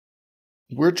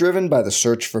We're driven by the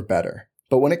search for better.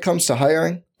 But when it comes to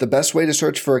hiring, the best way to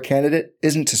search for a candidate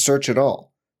isn't to search at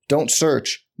all. Don't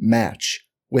search, match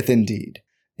with Indeed.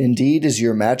 Indeed is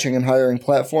your matching and hiring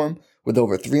platform with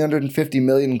over 350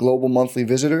 million global monthly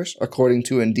visitors, according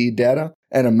to Indeed data,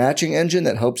 and a matching engine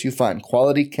that helps you find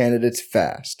quality candidates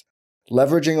fast.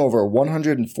 Leveraging over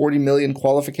 140 million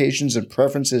qualifications and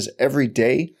preferences every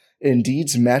day,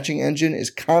 Indeed's matching engine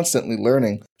is constantly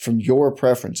learning from your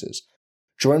preferences.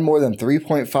 Join more than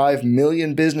 3.5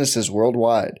 million businesses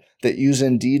worldwide that use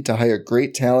Indeed to hire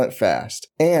great talent fast.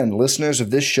 And listeners of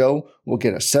this show will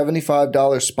get a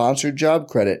 $75 sponsored job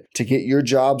credit to get your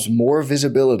jobs more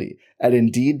visibility at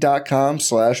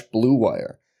Indeed.com/Blue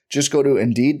Wire. Just go to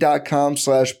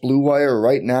Indeed.com/Blue Wire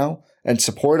right now and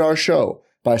support our show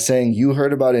by saying you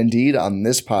heard about Indeed on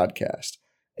this podcast.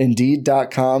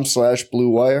 Indeed.com/Blue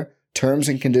Wire. Terms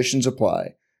and conditions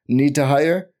apply. Need to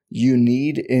hire? You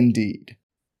need Indeed.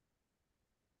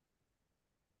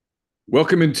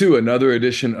 Welcome into another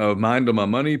edition of Mind on My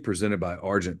Money presented by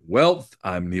Argent Wealth.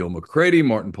 I'm Neil McCready.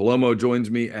 Martin Palomo joins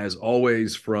me as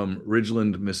always from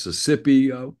Ridgeland, Mississippi.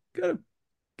 Gotta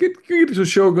get to the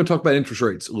show. We're going to talk about interest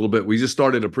rates a little bit. We just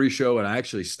started a pre-show and I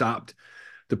actually stopped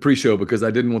the pre-show because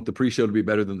I didn't want the pre-show to be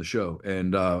better than the show.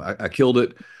 And I killed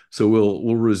it. So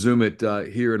we'll resume it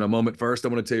here in a moment. First, I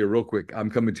want to tell you real quick, I'm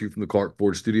coming to you from the Clark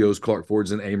Ford Studios. Clark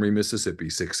Ford's in Amory, Mississippi,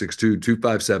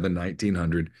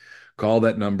 662-257-1900. Call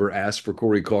that number, ask for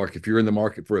Corey Clark. If you're in the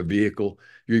market for a vehicle,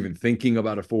 you're even thinking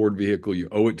about a Ford vehicle, you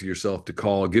owe it to yourself to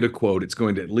call, get a quote. It's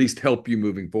going to at least help you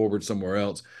moving forward somewhere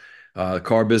else.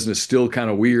 Car business still kind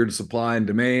of weird, supply and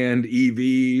demand,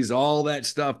 EVs, all that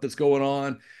stuff that's going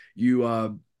on.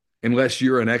 You, unless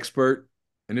you're an expert,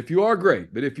 and if you are,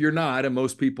 great, but if you're not, and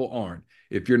most people aren't,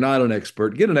 if you're not an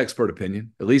expert, get an expert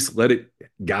opinion. At least let it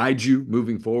guide you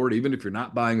moving forward, even if you're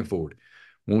not buying a Ford.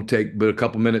 Won't take but a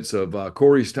couple minutes of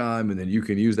Corey's time, and then you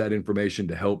can use that information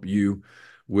to help you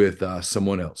with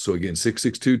someone else. So again,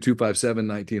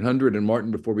 662-257-1900. And Martin,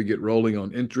 before we get rolling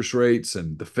on interest rates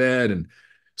and the Fed and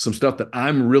some stuff that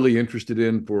I'm really interested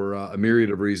in for a myriad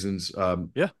of reasons,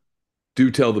 do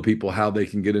tell the people how they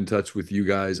can get in touch with you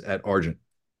guys at Argent.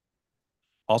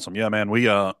 Awesome. Yeah, man. We,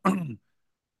 kind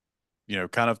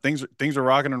of things are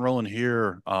rocking and rolling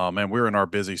here. Man, we're in our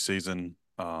busy season,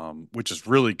 which is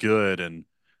really good. And,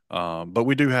 but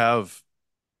we do have,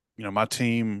 my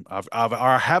team,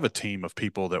 I have a team of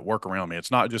people that work around me.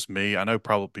 It's not just me. I know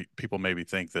probably people maybe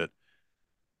think that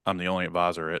I'm the only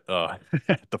advisor at,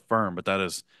 at the firm, but that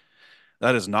is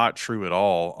not true at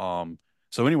all.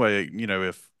 So anyway,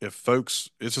 if folks,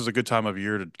 this is a good time of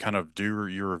year to kind of do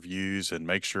your reviews and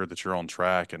make sure that you're on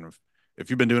track. And if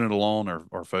you've been doing it alone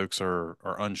or folks are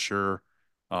unsure,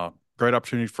 great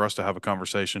opportunity for us to have a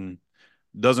conversation.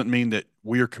 Doesn't mean that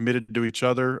we are committed to each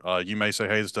other. You may say,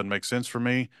 hey, this doesn't make sense for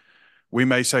me. We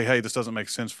may say, hey, this doesn't make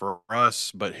sense for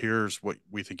us, but here's what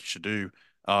we think you should do.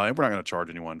 And we're not going to charge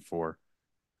anyone for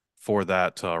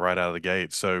that right out of the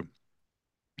gate. So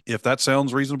if that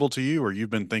sounds reasonable to you, or you've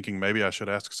been thinking maybe I should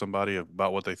ask somebody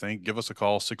about what they think, give us a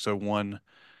call,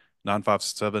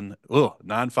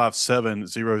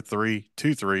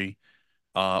 601-957-0323.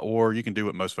 Or you can do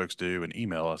what most folks do and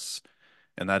email us.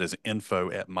 And that is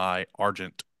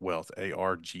info@myargentwealth,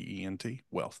 ARGENT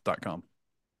wealth.com.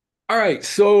 All right.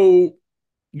 So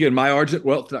again,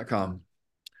 myargentwealth.com.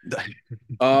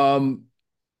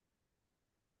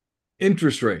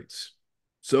 Interest rates.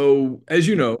 So as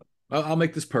you know, I'll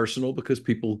make this personal because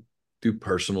people do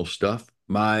personal stuff.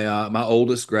 My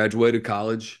oldest graduated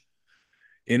college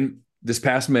in this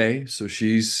past May. So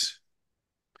she's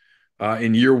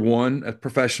in year one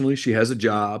professionally. She has a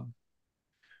job.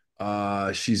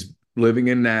 She's living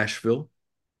in Nashville.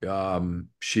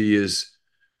 She is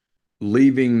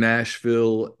leaving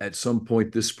Nashville at some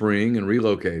point this spring and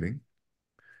relocating.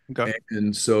 Okay.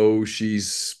 And so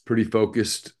she's pretty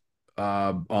focused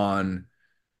on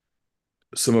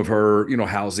some of her,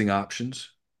 housing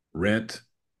options, rent.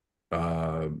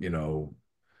 Do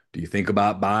you think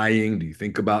about buying? Do you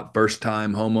think about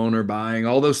first-time homeowner buying?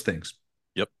 All those things.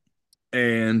 Yep.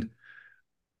 And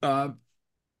I've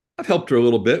helped her a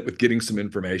little bit with getting some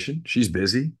information. She's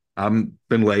busy. I've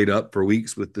been laid up for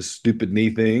weeks with this stupid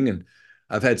knee thing, and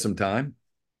I've had some time.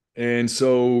 And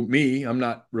so I'm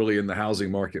not really in the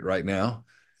housing market right now.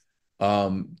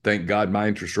 Thank God my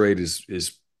interest rate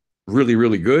is really,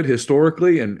 really good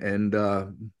historically. And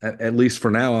at least for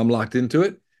now, I'm locked into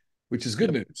it, which is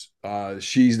good news.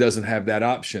 She doesn't have that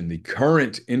option. The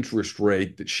current interest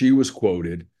rate that she was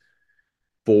quoted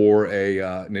for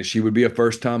she would be a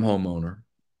first-time homeowner.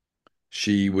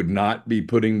 She would not be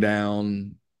putting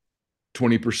down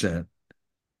 20%.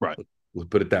 Right. We'll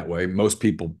put it that way. Most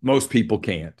people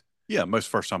can't. Yeah, most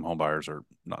first-time home buyers are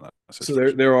not in that So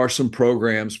situation. there are some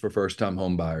programs for first-time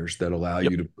home buyers that allow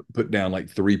Yep. you to put down like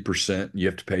 3%. You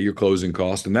have to pay your closing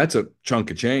cost, and that's a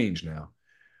chunk of change now.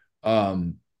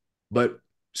 But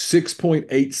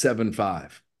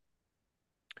 6.875.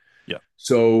 Yeah.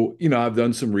 So, I've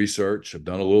done some research. I've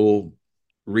done a little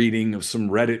reading of some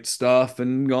Reddit stuff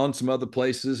and gone some other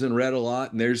places and read a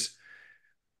lot. And there's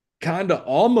kind of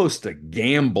almost a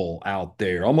gamble out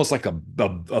there, almost like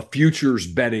a futures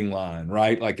betting line,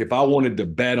 right? Like if I wanted to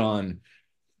bet on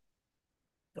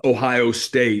Ohio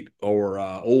State or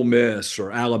Ole Miss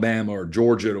or Alabama or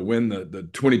Georgia to win the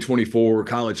 2024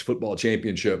 college football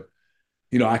championship,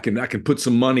 I can put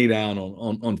some money down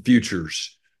on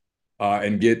futures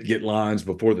and get lines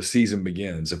before the season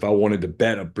begins. If I wanted to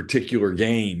bet a particular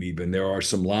game, even there are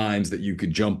some lines that you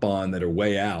could jump on that are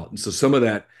way out, and so some of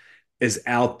that is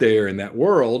out there in that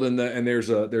world, and there's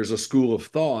a school of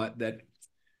thought that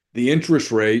the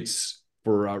interest rates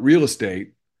for real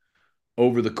estate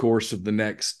over the course of the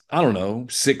next, I don't know,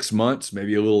 6 months,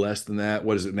 maybe a little less than that.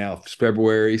 What is it now? It's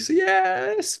February. So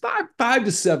yeah, it's five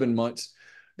to 7 months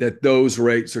that those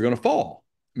rates are going to fall,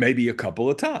 maybe a couple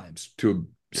of times to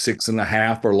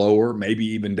 6.5 or lower, maybe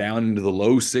even down into the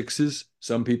low sixes.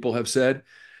 Some people have said.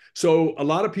 So a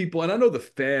lot of people, and I know the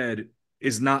Fed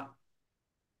is not,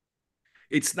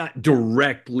 it's not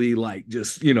directly like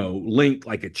just, linked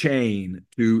like a chain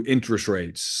to interest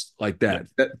rates like Yep.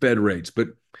 that, Fed rates. But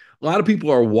a lot of people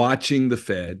are watching the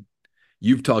Fed.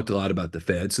 You've talked a lot about the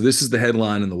Fed. So this is the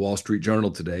headline in the Wall Street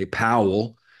Journal today.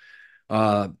 Powell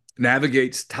uh,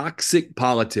 navigates toxic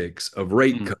politics of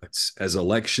rate Mm. cuts as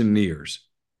election nears,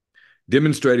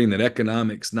 demonstrating that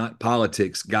economics, not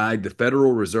politics, guide the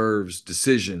Federal Reserve's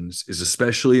decisions is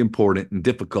especially important and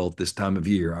difficult this time of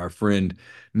year. Our friend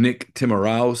Nick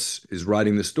Timiraos is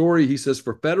writing the story. He says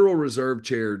for Federal Reserve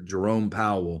Chair Jerome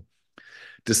Powell,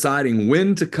 deciding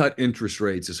when to cut interest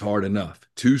rates is hard enough.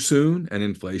 Too soon, and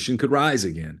inflation could rise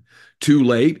again. Too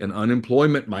late, and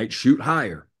unemployment might shoot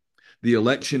higher. The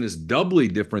election is doubly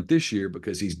different this year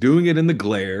because he's doing it in the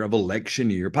glare of election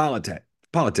year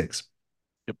politics.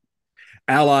 Yep.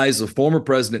 Allies of former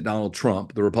President Donald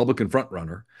Trump, the Republican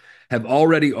frontrunner, have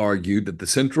already argued that the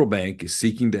central bank is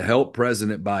seeking to help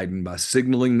President Biden by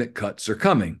signaling that cuts are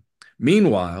coming.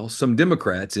 Meanwhile, some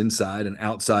Democrats inside and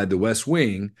outside the West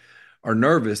Wing are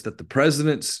nervous that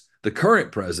the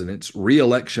current president's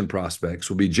reelection prospects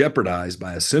will be jeopardized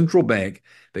by a central bank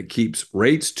that keeps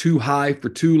rates too high for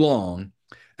too long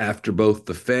after both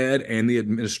the Fed and the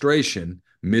administration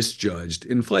misjudged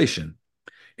inflation.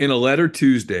 In a letter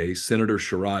Tuesday, Senator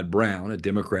Sherrod Brown, a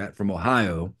Democrat from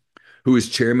Ohio, who is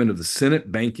chairman of the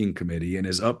Senate Banking Committee and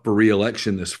is up for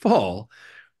reelection this fall,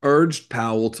 urged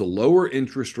Powell to lower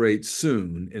interest rates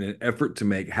soon in an effort to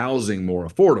make housing more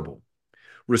affordable.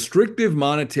 Restrictive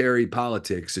monetary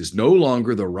politics is no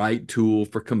longer the right tool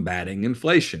for combating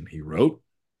inflation, he wrote.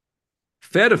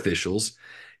 Fed officials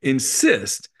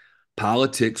insist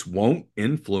politics won't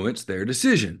influence their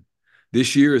decision.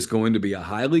 This year is going to be a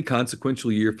highly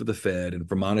consequential year for the Fed and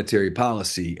for monetary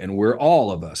policy, and we're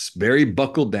all of us very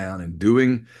buckled down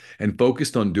and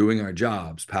focused on doing our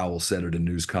jobs, Powell said at a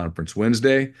news conference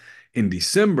Wednesday. In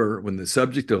December, when the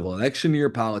subject of election year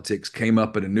politics came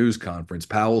up at a news conference,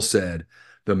 Powell said,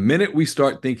 "The minute we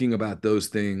start thinking about those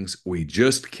things, we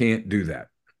just can't do that."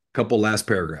 Couple last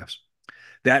paragraphs.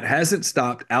 That hasn't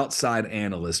stopped outside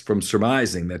analysts from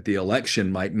surmising that the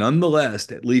election might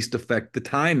nonetheless at least affect the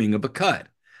timing of a cut,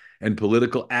 and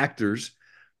political actors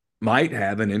might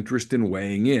have an interest in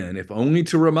weighing in, if only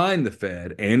to remind the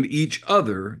Fed and each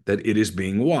other that it is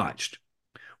being watched.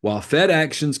 While Fed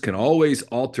actions can always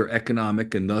alter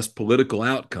economic and thus political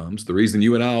outcomes, the reason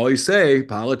you and I always say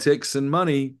politics and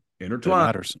money It intertwine.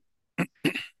 matters.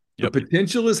 The Yep.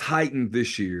 potential is heightened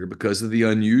this year because of the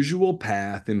unusual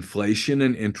path inflation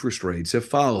and interest rates have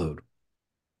followed.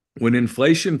 When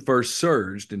inflation first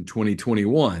surged in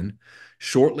 2021,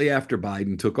 shortly after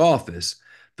Biden took office,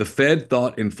 the Fed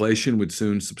thought inflation would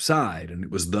soon subside, and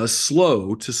it was thus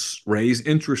slow to raise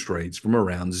interest rates from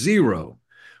around zero.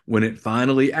 When it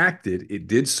finally acted, it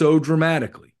did so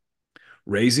dramatically,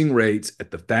 raising rates at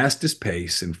the fastest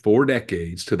pace in 4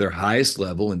 decades to their highest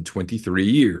level in 23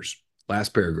 years.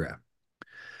 Last paragraph.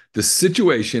 The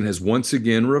situation has once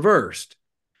again reversed.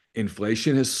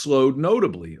 Inflation has slowed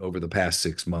notably over the past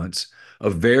 6 months, a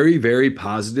very, very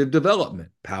positive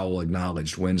development, Powell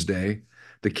acknowledged Wednesday.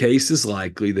 The case is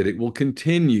likely that it will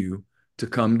continue to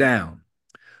come down.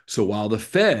 So while the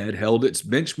Fed held its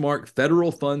benchmark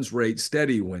federal funds rate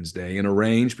steady Wednesday in a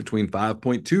range between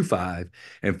 5.25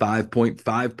 and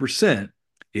 5.5%,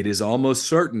 it is almost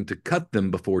certain to cut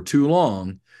them before too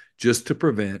long just to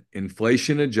prevent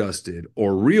inflation adjusted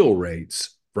or real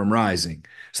rates from rising.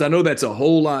 So I know that's a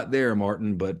whole lot there,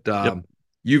 Martin, but Yep.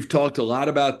 you've talked a lot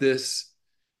about this.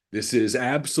 This is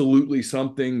absolutely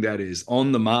something that is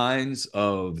on the minds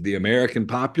of the American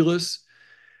populace.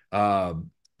 Uh,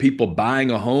 People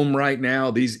buying a home right now,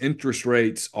 these interest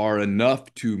rates are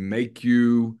enough to make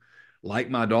you, like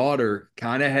my daughter,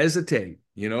 kind of hesitate,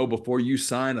 before you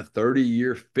sign a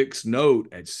 30-year fixed note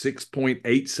at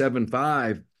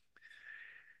 6.875.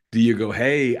 Do you go,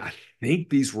 hey, I think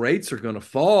these rates are going to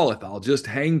fall if I'll just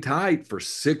hang tight for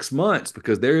 6 months?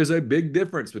 Because there is a big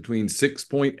difference between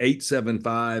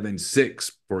 6.875 and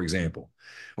 6, for example,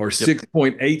 or Yep.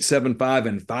 6.875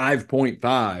 and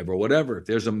 5.5 or whatever. If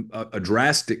there's a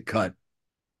drastic cut.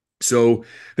 So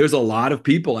there's a lot of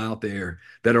people out there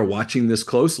that are watching this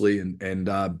closely, and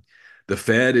the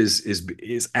Fed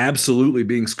is absolutely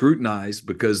being scrutinized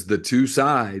because the two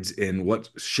sides in what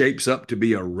shapes up to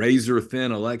be a razor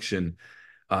thin election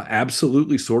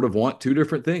absolutely sort of want two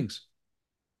different things.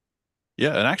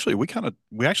 Yeah, and actually, we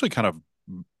actually kind of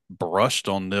brushed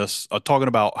on this, talking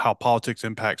about how politics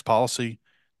impacts policy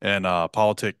and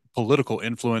political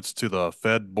influence to the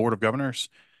Fed Board of Governors.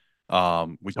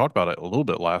 We talked about it a little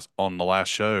bit last on the last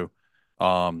show.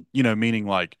 Meaning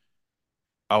like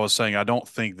I was saying, I don't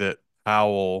think that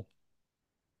Powell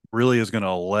really is going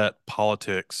to let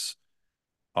politics,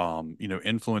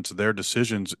 influence their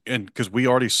decisions. And because we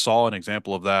already saw an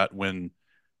example of that when,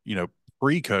 you know,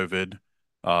 pre-COVID,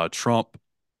 Trump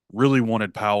really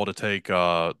wanted Powell to take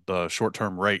the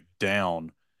short-term rate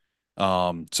down,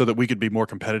 so that we could be more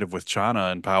competitive with China.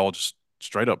 And Powell just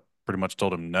straight up pretty much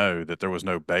told him no, that there was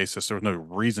no basis, there was no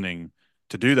reasoning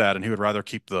to do that, and he would rather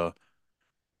keep the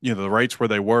rates where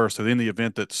they were. So in the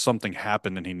event that something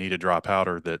happened and he needed dry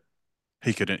powder, that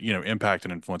he could impact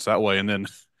and influence that way. And then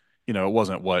it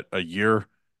wasn't what a year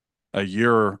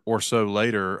or so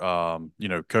later,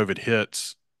 COVID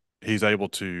hits. He's able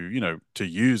to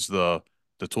use the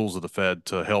tools of the Fed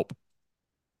to help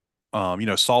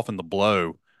soften the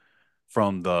blow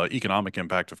from the economic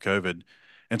impact of COVID.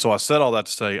 And so I said all that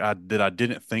to say I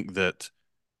didn't think that,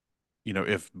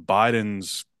 if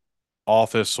Biden's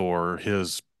office or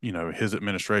his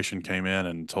administration came in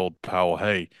and told Powell,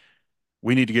 hey,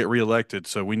 we need to get reelected,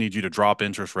 so we need you to drop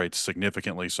interest rates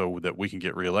significantly so that we can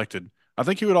get reelected. I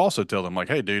think he would also tell them like,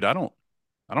 hey, dude, I don't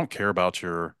care about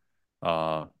your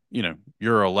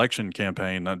election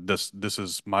campaign. This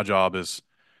is my job is,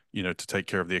 to take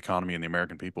care of the economy and the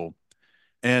American people.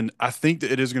 And I think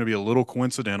that it is going to be a little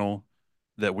coincidental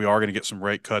that we are going to get some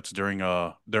rate cuts during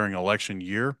election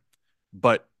year,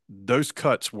 but those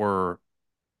cuts were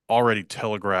already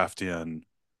telegraphed in,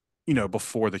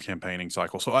 before the campaigning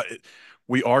cycle. So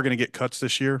we are going to get cuts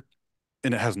this year,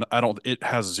 and it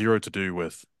has zero to do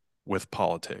with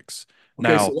politics.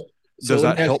 Okay, Now, so does let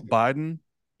that me ask help you. Biden?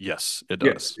 Yes, it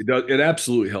Yes, does. it does. It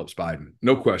absolutely helps Biden,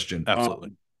 no question.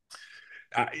 Absolutely.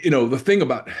 The thing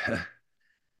about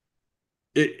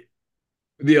it,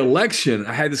 the election.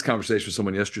 I had this conversation with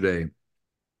someone yesterday. And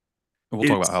we'll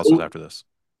talk about It's houses after this.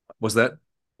 what's that?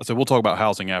 I said we'll talk about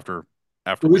housing after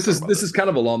Well, we this talk is about this is this. kind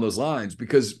of along those lines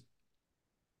because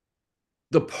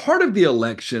the part of the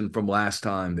election from last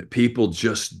time that people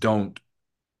just don't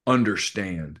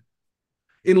understand,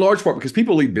 in large part because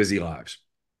people lead busy lives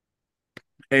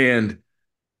and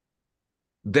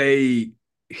they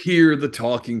hear the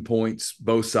talking points,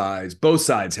 both sides. Both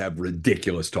sides have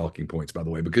ridiculous talking points, by the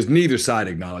way, because neither side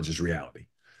acknowledges reality.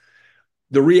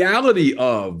 The reality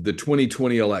of the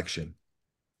 2020 election,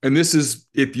 and this is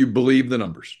if you believe the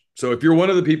numbers. So if you're one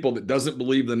of the people that doesn't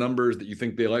believe the numbers, that you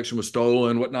think the election was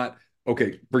stolen, whatnot,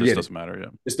 okay, This forget it. doesn't matter. Yeah.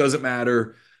 This doesn't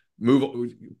matter.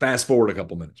 Fast forward a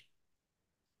couple minutes.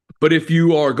 But if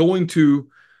you are going to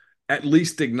at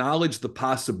least acknowledge the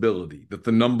possibility that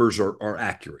the numbers are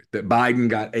accurate, that Biden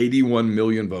got 81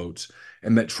 million votes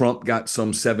and that Trump got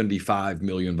some 75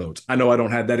 million votes. I know I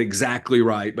don't have that exactly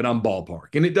right, but I'm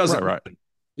ballpark. And Right. Right.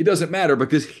 it doesn't matter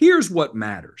because here's what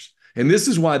matters. And this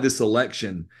is why this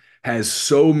election has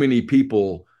so many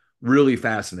people really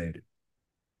fascinated.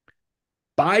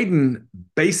 Biden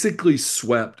basically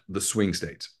swept the swing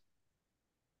states,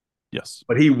 Yes.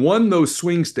 but he won those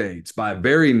swing states by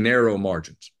very narrow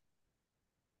margins.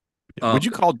 Um,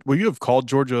 Would you have called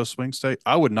Georgia a swing state?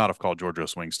 I would not have called Georgia a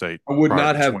swing state I would prior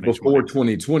not to have before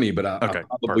 2020. 2020, but I Okay,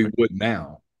 probably perfect. would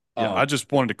now. Yeah, I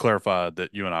just wanted to clarify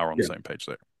that you and I were on the Yeah. same page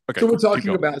there. Okay, So we're cool. Keep talking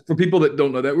going. about, for people that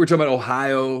don't know that, we're talking about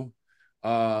Ohio,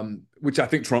 which I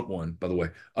think Trump won, by the way,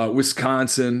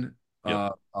 Wisconsin,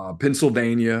 Yep.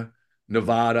 Pennsylvania,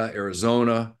 Nevada,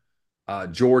 Arizona,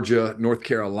 Georgia, North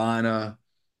Carolina,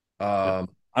 Yep.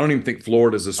 I don't even think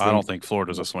Florida's a I swing don't state think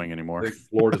Florida's a anymore. swing I anymore. think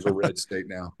Florida's a red state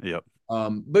now. Yep.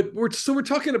 But we're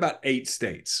talking about 8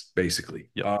 states basically.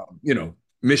 Yep.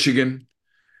 Michigan.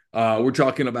 We're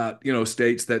talking about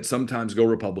states that sometimes go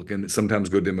Republican, that sometimes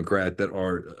go Democrat, that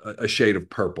are a shade of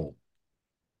purple.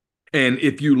 And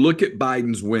if you look at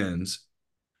Biden's wins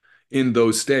in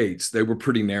those states, they were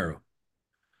pretty narrow.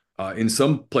 In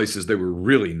some places, they were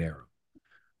really narrow,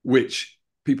 which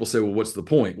people say, well, what's the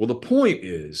point? Well, the point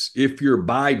is if you're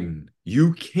Biden,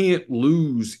 you can't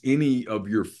lose any of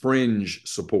your fringe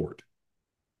support.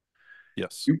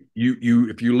 Yes.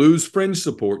 If you lose fringe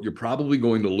support, you're probably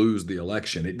going to lose the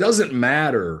election. It doesn't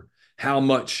matter how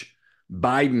much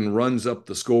Biden runs up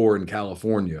the score in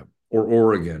California or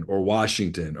Oregon or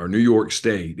Washington or New York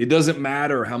State. It doesn't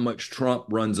matter how much Trump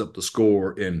runs up the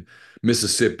score in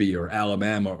Mississippi or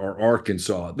Alabama or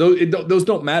Arkansas. Those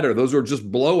don't matter. Those are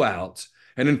just blowouts.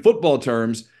 And in football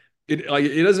terms, it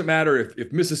doesn't matter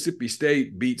if Mississippi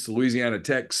State beats Louisiana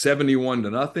Tech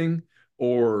 71-0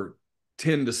 or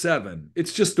 10-7.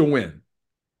 It's just a win.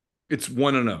 It's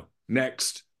 1-0.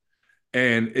 Next.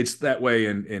 And it's that way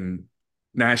in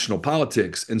national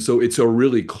politics. And so it's a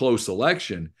really close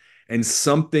election. And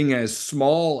something as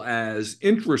small as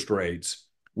interest rates,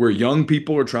 where young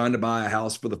people are trying to buy a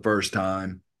house for the first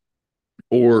time,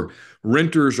 or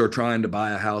renters are trying to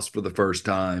buy a house for the first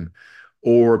time,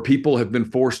 or people have been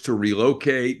forced to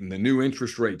relocate and the new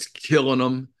interest rates killing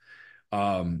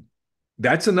them.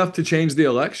 That's enough to change the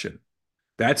election.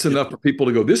 That's Yep. enough for people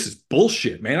to go, this is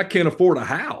bullshit, man. I can't afford a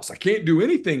house. I can't do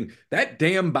anything. That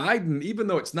damn Biden, even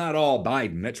though it's not all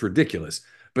Biden, that's ridiculous.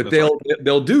 But That's right.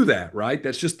 they'll do that, right?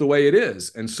 That's just the way it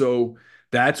is. And so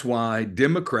that's why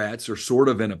Democrats are sort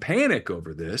of in a panic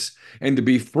over this. And to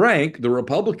be frank, the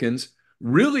Republicans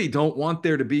really don't want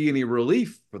there to be any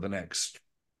relief for the next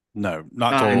No,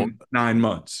 not till, nine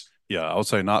months. yeah, I would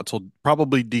say not till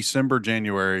probably December,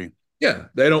 January. Yeah,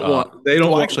 they don't Well,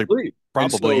 want actually, relief. And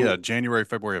probably, yeah, so January,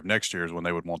 February of next year is when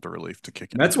they would want the relief to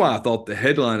kick in. that's why I thought the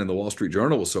headline in the Wall Street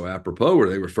Journal was so apropos, where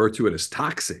they refer to it as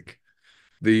toxic.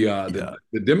 Yeah.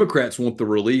 The Democrats want the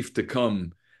relief to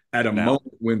come at a Now,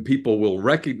 moment when people will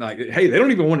recognize it. Hey, they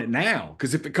don't even want it now,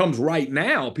 because if it comes right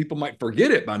now, people might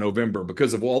forget it by November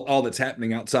because of all that's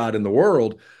happening outside in the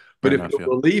world. But fair if enough. the Yeah.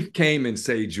 relief came in,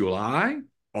 say, July,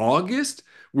 August,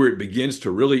 where it begins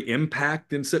to really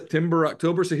impact in September,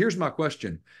 October. So here's my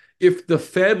question. If the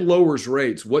Fed lowers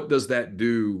rates, what does that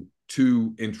do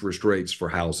to interest rates for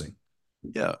housing?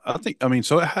 Yeah. I mean,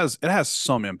 so it has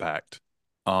some impact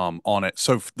on it.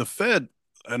 So the Fed,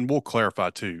 and we'll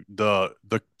clarify too, the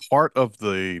part of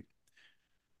the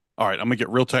all right, I'm gonna get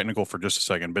real technical for just a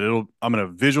second, but I'm gonna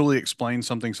visually explain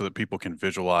something so that people can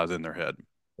visualize in their head.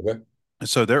 Okay. And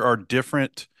so there are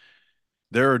different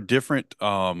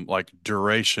like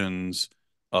durations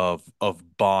of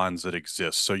bonds that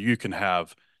exist. So you can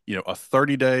have, a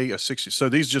 30 day, a 60. So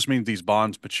these just mean these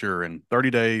bonds mature in 30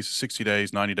 days, 60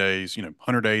 days, 90 days,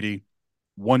 180,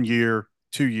 1 year,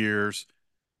 2 years,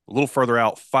 a little further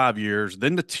out, 5 years,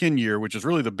 then the 10 year, which is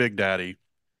really the big daddy.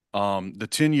 The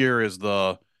 10 year is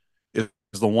the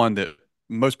one that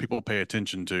most people pay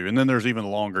attention to. And then there's even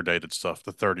longer dated stuff,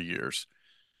 the 30 years.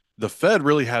 The Fed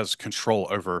really has control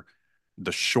over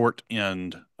the short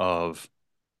end of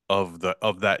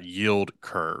that yield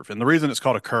curve. And the reason it's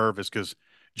called a curve is because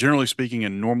generally speaking,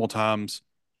 in normal times,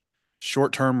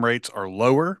 short-term rates are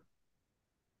lower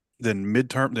than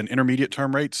intermediate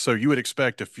term rates. So you would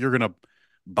expect if you're going to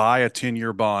buy a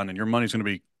 10-year bond and your money's going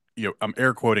to be, I'm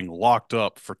air quoting, locked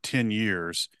up for 10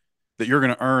 years, that you're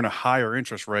going to earn a higher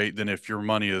interest rate than if your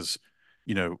money is,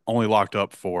 only locked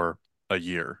up for a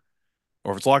year.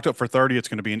 Or if it's locked up for 30, it's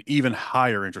going to be an even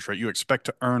higher interest rate. You expect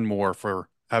to earn more for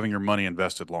having your money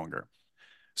invested longer.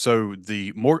 So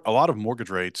a lot of mortgage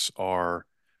rates are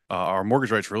our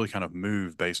mortgage rates really kind of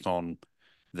move based on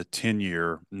the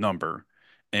 10-year number.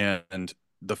 And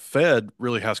the Fed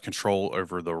really has control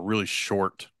over the really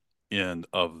short end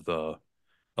of the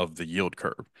yield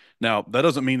curve. Now, that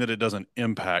doesn't mean that it doesn't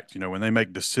impact, when they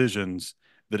make decisions,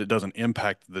 that it doesn't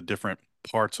impact the different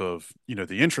parts of,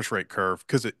 the interest rate curve,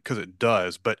 because it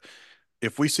does. But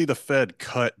if we see the Fed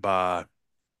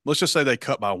let's just say they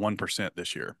cut by 1%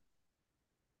 this year,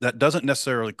 that doesn't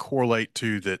necessarily correlate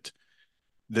to that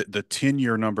the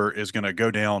 10-year number is going to go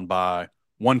down by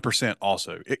 1%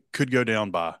 also. It could go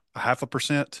down by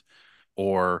 0.5%,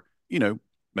 or,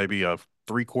 maybe a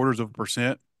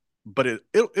 0.75%, but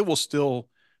it will still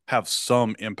have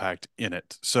some impact in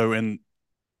it. So in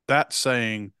that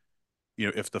saying,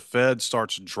 if the Fed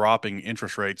starts dropping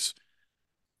interest rates,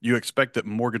 you expect that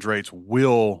mortgage rates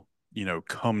will,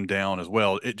 come down as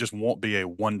well. It just won't be a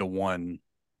one-to-one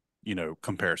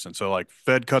comparison. So like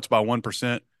Fed cuts by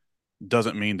 1%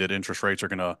 doesn't mean that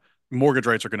mortgage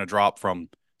rates are going to drop from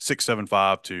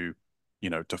 6.75 to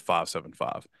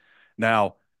 5.75.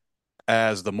 Now,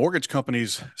 as the mortgage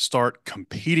companies start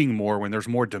competing more, when there's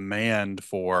more demand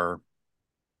for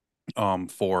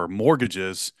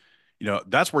mortgages,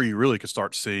 that's where you really could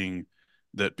start seeing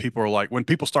that people are like, when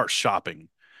people start shopping,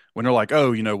 when they're like,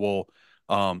 oh, well,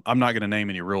 I'm not going to name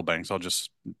any real banks. I'll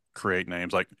just create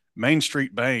names. Like Main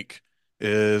Street Bank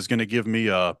is going to give me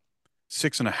a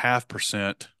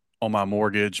 6.5% on my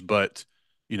mortgage, but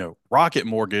Rocket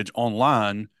Mortgage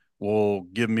online will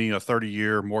give me a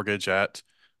 30-year mortgage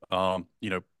um, you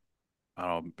know,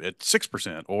 at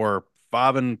 6% or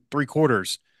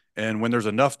 5.75. And when there's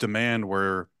enough demand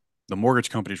where the mortgage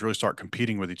companies really start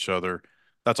competing with each other,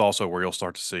 that's also where you'll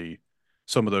start to see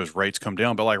some of those rates come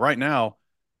down. But like right now,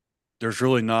 there's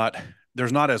not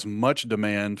as much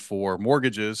demand for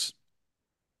mortgages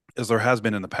as there has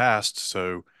been in the past.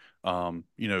 So,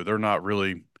 they're not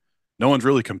really, no one's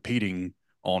really competing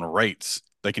on rates.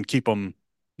 They can keep them,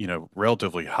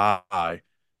 relatively high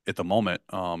at the moment.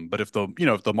 But if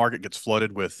the market gets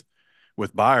flooded with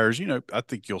buyers, I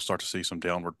think you'll start to see some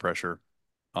downward pressure,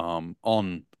 on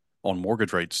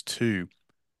mortgage rates too.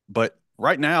 But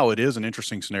right now, it is an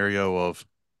interesting scenario of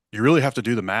you really have to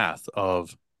do the math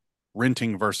of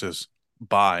renting versus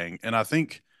buying. And I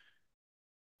think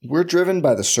We're driven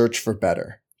by the search for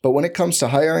better. But when it comes to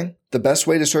hiring, the best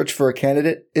way to search for a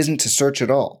candidate isn't to search at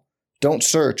all. Don't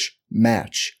search,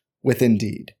 match with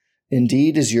Indeed.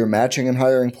 Indeed is your matching and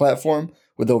hiring platform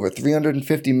with over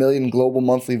 350 million global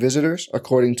monthly visitors,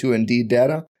 according to Indeed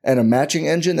data, and a matching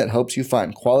engine that helps you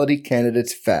find quality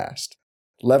candidates fast.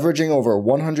 Leveraging over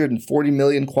 140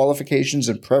 million qualifications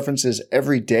and preferences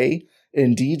every day,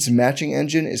 Indeed's matching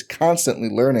engine is constantly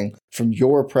learning from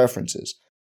your preferences.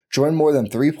 Join more than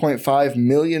 3.5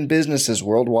 million businesses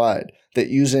worldwide that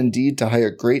use Indeed to hire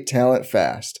great talent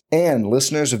fast. And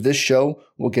listeners of this show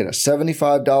will get a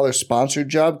 $75 sponsored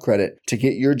job credit to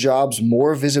get your jobs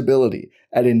more visibility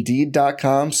at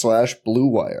Indeed.com/Blue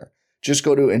Wire. Just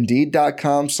go to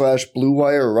Indeed.com/Blue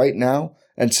Wire right now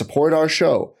and support our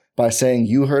show by saying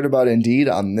you heard about Indeed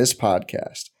on this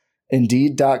podcast.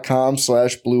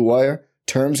 Indeed.com/Blue Wire.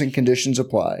 Terms and conditions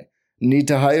apply. Need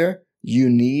to hire? You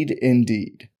need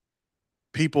Indeed.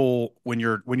 people, when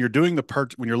you're doing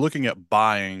when you're looking at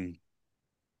buying,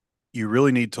 you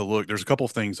really need to look. There's a couple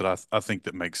of things that I think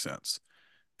that make sense.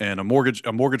 And a mortgage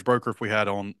broker, if we had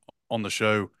on the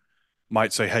show,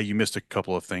 might say, hey, you missed a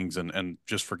couple of things, and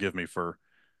just forgive me for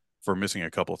missing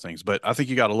a couple of things. But I think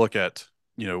you got to look at,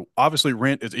 obviously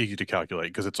rent is easy to calculate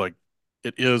because it's like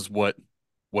it is what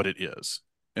it is.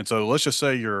 And so let's just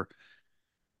say you're,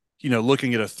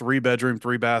 looking at a 3-bedroom,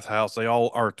 3-bath house. They all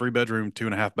are 3-bedroom,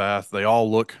 2.5 bath. They all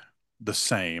look the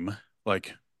same.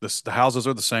 Like the houses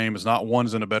are the same. It's not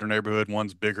one's in a better neighborhood,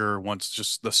 one's bigger, one's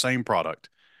just the same product.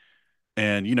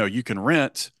 And you can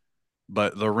rent,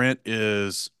 but the rent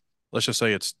is, let's just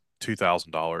say it's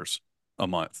 $2,000 a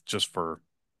month, just for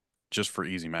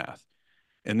easy math.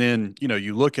 And then,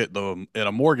 you look at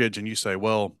a mortgage and you say,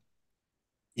 well,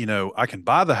 I can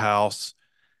buy the house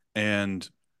and,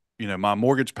 my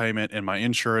mortgage payment and my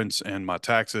insurance and my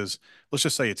taxes, let's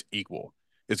just say it's equal.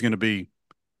 It's going to be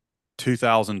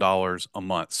 $2,000 a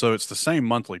month. So it's the same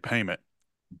monthly payment,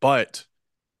 but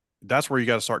that's where you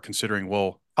got to start considering,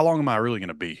 well, how long am I really going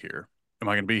to be here? Am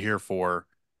I going to be here for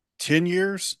 10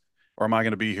 years or am I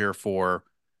going to be here for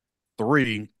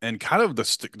 3? And kind of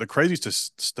the crazy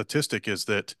statistic is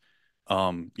that,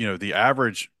 the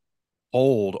average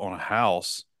hold on a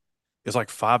house is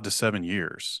like 5 to 7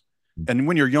 years. And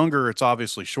when you're younger, it's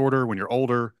obviously shorter. When you're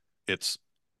older, it's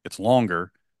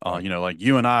longer. Like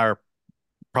you and I are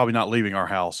probably not leaving our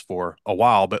house for a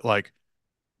while, but like,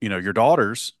 your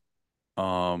daughters,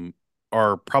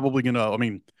 are probably gonna, I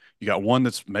mean, you got one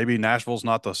that's maybe Nashville's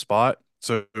not the spot.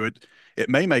 So it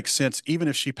may make sense, even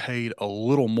if she paid a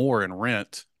little more in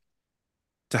rent,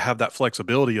 to have that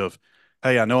flexibility of,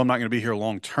 hey, I know I'm not going to be here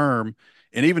long term.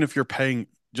 And even if you're paying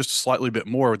just a slightly bit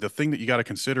more, the thing that you got to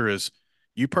consider is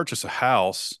you purchase a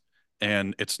house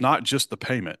and it's not just the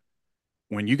payment.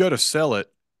 When you go to sell it,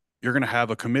 you're going to have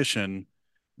a commission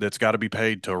that's got to be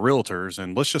paid to realtors.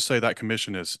 And let's just say that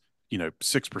commission is,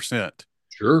 6%.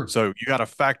 Sure. So you got to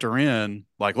factor in,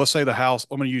 like, let's say the house,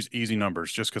 I'm going to use easy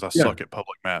numbers just because I Yeah. suck at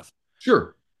public math.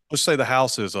 Sure. Let's say the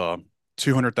house is a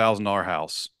 $200,000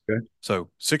 house. Okay. So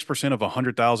 6% of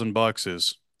 $100,000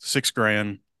 is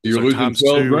 $6,000. You're So losing times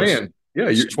 12 two is grand. Yeah.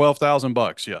 You're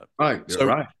 $12,000. Yeah. right. You're So,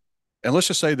 right. and let's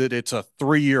just say that it's a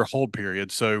 3-year hold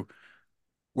period. So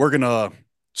we're gonna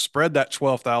spread that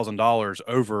 $12,000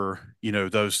 over,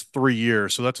 those 3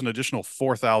 years. So that's an additional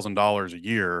 $4,000 a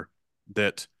year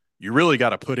that you really got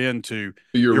to put into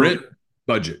Your your, rent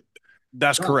budget.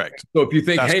 that's correct. So if you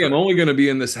think, That's hey, I'm correct. only going to be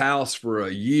in this house for a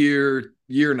year,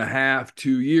 year and a half,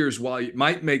 2 years, while it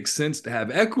might make sense to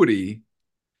have equity,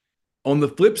 on the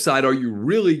flip side, are you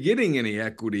really getting any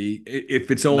equity if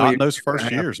it's only Not a in those year and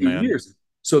first a half, years, two man. years?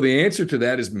 So the answer to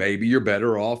that is maybe you're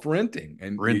better off renting.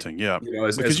 And Renting, yeah.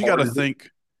 as Because you got hard to as it, think,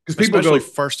 because people especially go,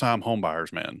 first-time home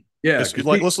buyers, man. yeah, It's because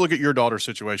like, let's look at your daughter's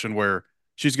situation where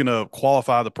she's going to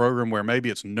qualify the program where maybe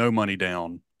it's no money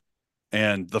down.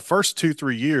 And the first 2,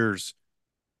 3 years,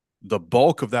 the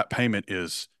bulk of that payment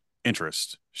is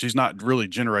interest. She's not really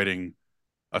generating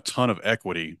a ton of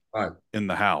equity right. in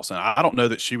the house. And I don't know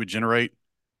that she would generate,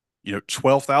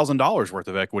 $12,000 worth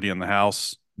of equity in the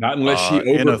house. Not unless she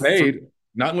In a overpaid.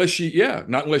 Not unless she, yeah,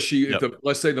 not unless she, if Yep, the,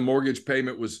 let's say the mortgage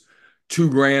payment was 2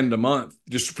 grand a month,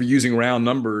 just for using round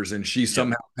numbers, and she yep,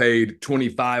 somehow paid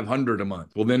 2,500 a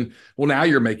month. Well, now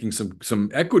you're making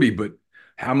some equity, but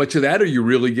how much of that are you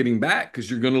really getting back?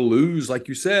 Because you're going to lose, like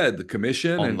you said, the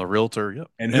commission, on the realtor. Yep,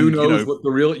 and who and knows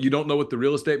what you don't know what the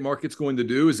real estate market's going to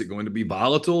do. Is it going to be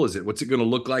volatile? What's it going to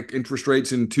look like interest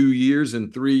rates in 2 years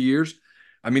and 3 years?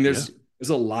 I mean, yeah, there's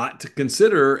a lot to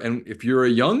consider. And if you're a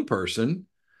young person,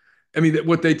 I mean,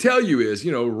 what they tell you is,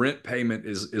 rent payment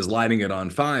is lighting it on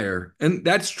fire. And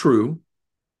that's true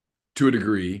to a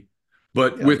degree.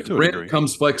 But yeah, with to a rent degree.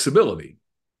 comes flexibility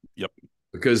Yep.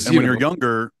 because, And when you're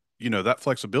younger, that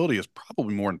flexibility is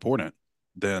probably more important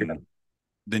yeah, than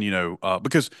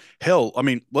because hell, I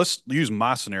mean, let's use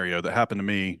my scenario that happened to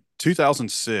me.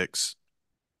 2006,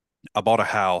 I bought a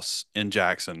house in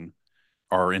Jackson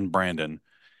or in Brandon,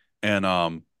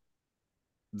 and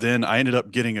then I ended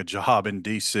up getting a job in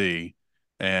DC,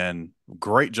 and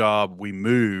great job. We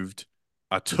moved.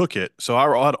 I took it. So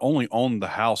I'd only owned the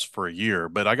house for a year,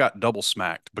 but I got double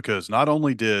smacked because not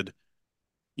only did,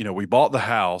 we bought the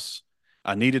house,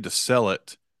 I needed to sell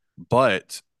it,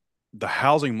 but the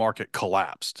housing market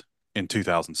collapsed in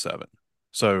 2007.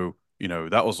 So,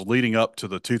 that was leading up to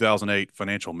the 2008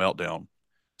 financial meltdown.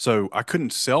 So I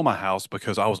couldn't sell my house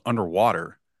because I was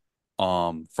underwater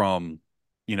from,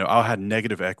 I had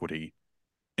negative equity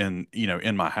in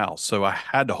my house. So I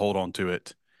had to hold on to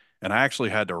it. And I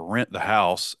actually had to rent the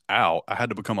house out. I had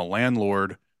to become a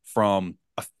landlord from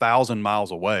 1,000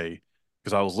 miles away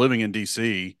because I was living in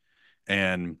DC,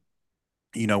 and,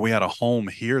 we had a home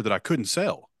here that I couldn't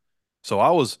sell. So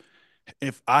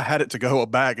if I had it to go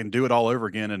back and do it all over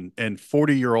again, and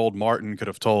 40-year-old Martin could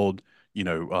have told,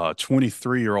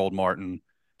 23-year-old Martin,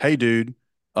 hey, dude,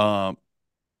 um,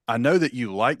 I know that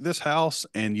you like this house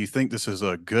and you think this is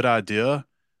a good idea,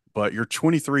 but you're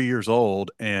 23 years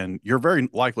old and you're very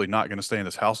likely not going to stay in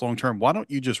this house long term. Why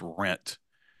don't you just rent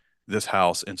this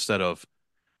house instead of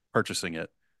purchasing it?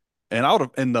 And I would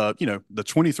have, and the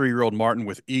 23-year-old Martin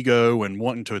with ego and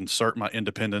wanting to insert my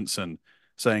independence and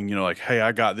saying, like, hey,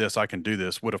 I got this, I can do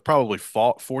this, would have probably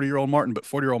fought 40-year-old Martin, but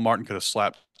 40-year-old Martin could have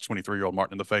slapped 23-year-old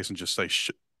Martin in the face and just say,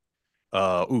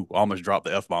 ooh, I almost dropped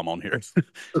the F bomb on here.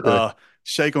 okay, uh,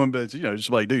 shake him, but just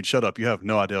like, dude, shut up. You have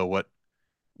no idea what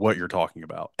you're talking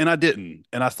about. And I didn't,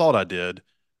 and I thought I did,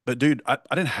 but dude, I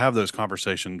didn't have those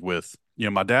conversations with,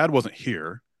 my dad wasn't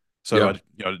here, so I,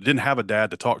 yeah, didn't have a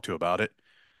dad to talk to about it.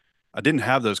 I didn't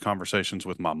have those conversations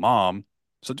with my mom,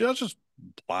 so I was just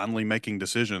blindly making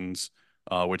decisions,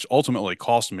 which ultimately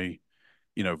cost me,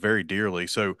 very dearly.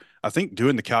 So I think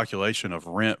doing the calculation of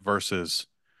rent versus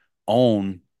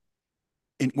own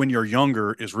when you're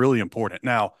younger is really important.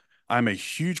 Now, I'm a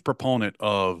huge proponent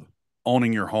of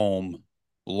owning your home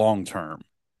long term.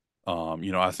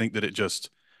 I think that it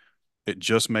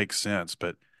just makes sense.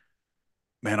 But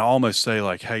man, I almost say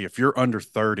like, hey, if you're under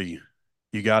 30,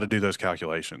 you got to do those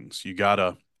calculations. You got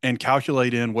to and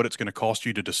calculate in what it's going to cost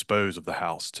you to dispose of the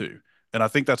house too. And I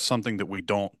think that's something that we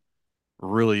don't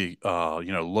really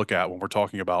look at when we're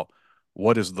talking about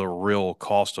what is the real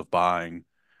cost of buying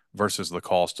versus the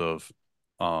cost of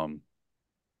um,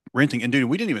 renting. And dude,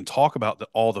 we didn't even talk about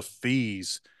all the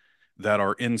fees that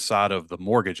are inside of the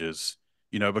mortgages,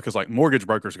 because like mortgage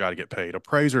brokers got to get paid,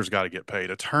 appraisers got to get paid,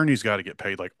 attorneys got to get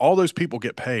paid. Like all those people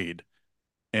get paid.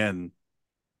 And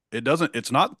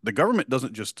it's not, the government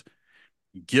doesn't just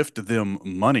gift them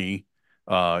money,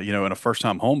 in a first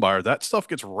time home buyer. That stuff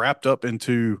gets wrapped up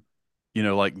into,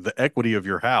 like the equity of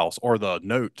your house or the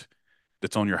note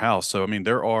that's on your house. So, I mean,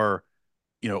 there are,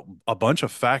 a bunch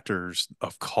of factors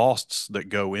of costs that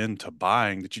go into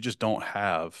buying that you just don't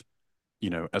have,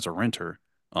 as a renter.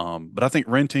 But I think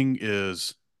renting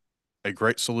is a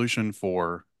great solution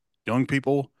for young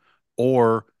people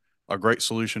or a great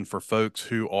solution for folks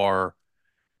who are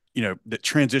that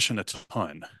transition a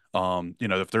ton.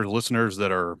 If there's listeners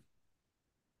that are,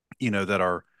 that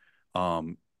are,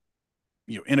 um,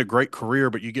 in a great career,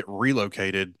 but you get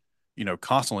relocated,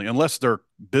 constantly, unless their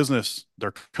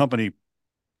company,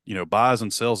 buys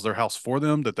and sells their house for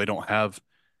them, that they don't have,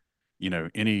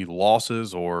 any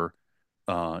losses or,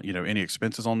 any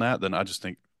expenses on that, then I just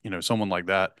think, someone like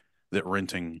that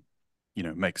renting,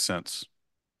 makes sense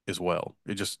as well.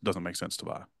 It just doesn't make sense to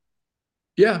buy.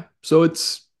 Yeah. So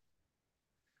it's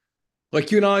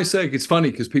like you and I say, it's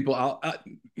funny because people,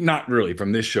 not really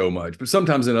from this show much, but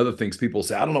sometimes in other things, people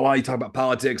say, I don't know why you talk about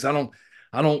politics. I don't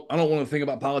want to think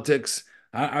about politics.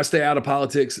 I stay out of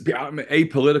politics. I'm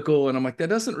apolitical. And I'm like, that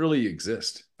doesn't really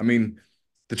exist. I mean,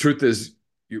 the truth is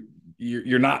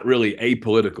you're not really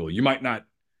apolitical. You might not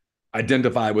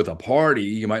identify with a party.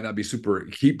 You might not be super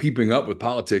keeping up with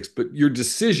politics, but your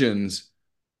decisions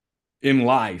in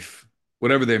life,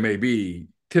 whatever they may be,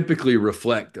 typically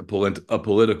reflect a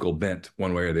political bent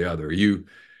one way or the other. You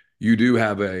do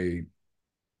have a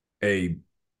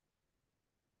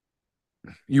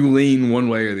you lean one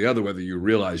way or the other, whether you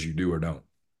realize you do or don't.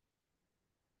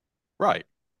 Right.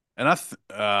 And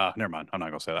never mind. I'm not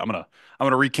gonna say that. I'm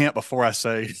gonna recant before I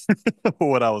say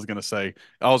what I was gonna say.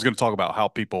 I was gonna talk about how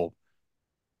people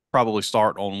probably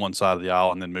start on one side of the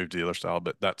aisle and then move to the other side,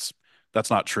 but that's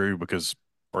not true because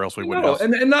or else we wouldn't No, have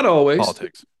and not always.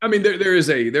 politics. I mean, there's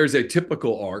a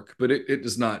typical arc, but it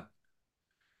does not.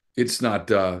 It's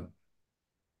not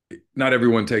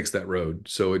everyone takes that road,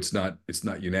 so it's not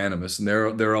unanimous. And there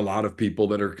are a lot of people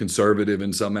that are conservative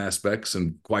in some aspects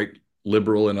and quite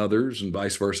liberal in others, and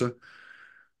vice versa.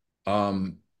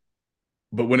 Um,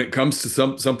 but when it comes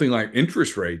to something like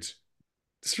interest rates,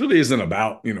 this really isn't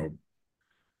about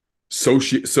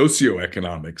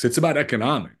socioeconomics. It's about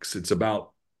economics. It's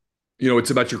about your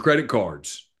credit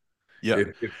cards. Yeah.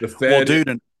 If the Well, Fed dude,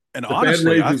 and the Fed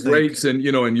honestly, I raises think, rates and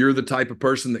you're the type of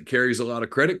person that carries a lot of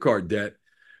credit card debt,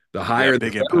 the yeah, higher the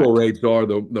big federal impact. rates are,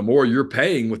 the more you're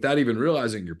paying without even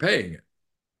realizing you're paying it.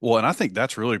 Well, and I think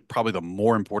that's really probably the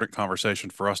more important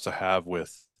conversation for us to have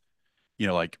with,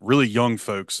 like really young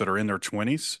folks that are in their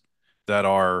 20s that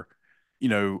are,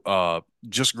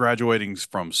 just graduating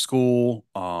from school.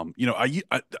 I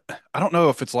don't know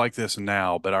if it's like this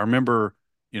now, but I remember,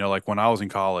 like when I was in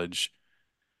college,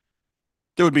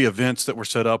 there would be events that were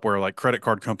set up where like credit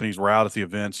card companies were out at the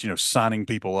events, signing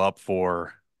people up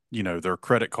for, their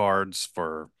credit cards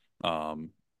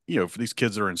um, for these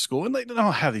kids that are in school, and they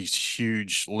don't have these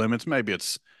huge limits. Maybe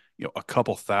it's, a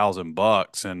couple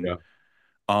 $1,000, and Yeah.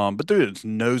 but dude, it's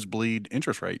nosebleed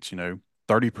interest rates,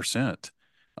 30%.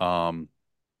 Um,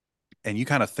 and you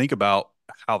kind of think about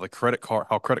how credit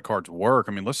cards work.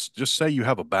 I mean, let's just say you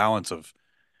have a balance of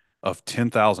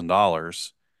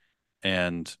 $10,000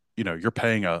 and you're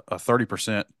paying a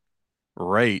 30%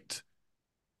 rate.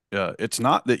 It's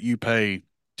not that you pay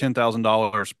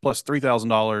 $10,000 plus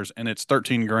 $3,000 and it's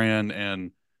 13 grand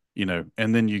and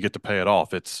then you get to pay it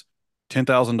off. It's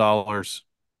 $10,000.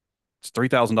 It's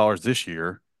 $3,000 this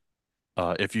year.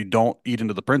 If you don't eat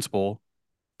into the principal,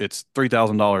 it's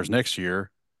 $3,000 next year,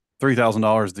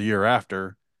 $3,000 the year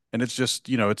after. And it's just,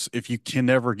 it's if you can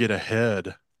never get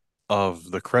ahead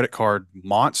of the credit card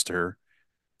monster,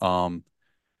 um,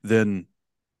 then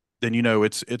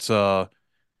it's a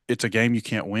game you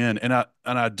can't win. And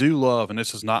I do love, and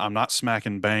this is not I'm not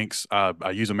smacking banks.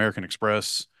 I use American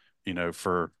Express,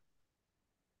 for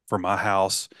my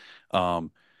house.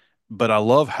 Um, but I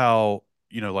love how,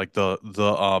 like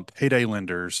the payday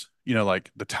lenders,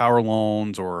 like the Tower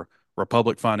Loans or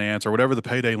Republic Finance or whatever the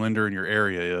payday lender in your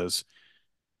area is,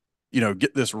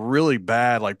 get this really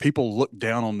bad, like people look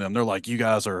down on them. They're like, you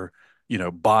guys are,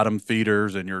 bottom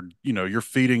feeders and you're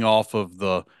feeding off of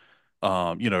the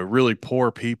really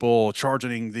poor people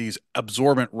charging these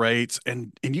absorbent rates.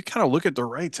 And you kind of look at the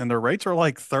rates and their rates are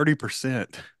like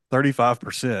 30%,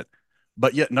 35%.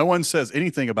 But yet no one says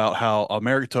anything about how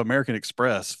American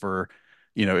Express for,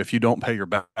 if you don't pay your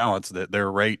balance, that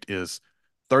their rate is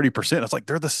 30%. It's like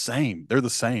they're the same. They're the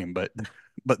same. But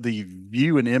the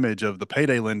view and image of the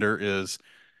payday lender is,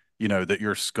 that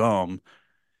you're scum.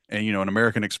 And an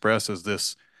American Express is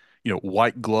this,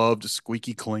 white gloved,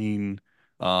 squeaky clean.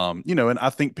 And I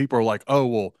think people are like, oh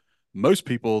well, most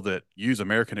people that use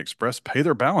American Express pay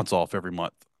their balance off every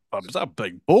month. It's a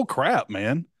big bull crap,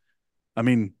 man. I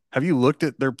mean, have you looked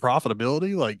at their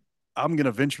profitability? Like, I'm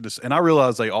gonna venture this, and I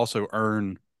realize they also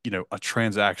earn, a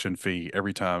transaction fee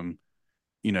every time,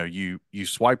 you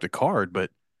swipe the card,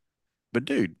 but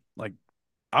dude, like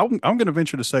I'm going to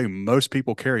venture to say most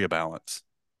people carry a balance,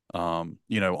 on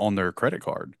their credit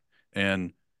card,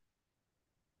 and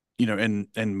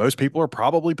and most people are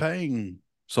probably paying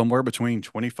somewhere between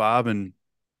 25 and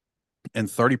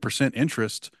 30%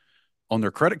 interest on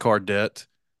their credit card debt.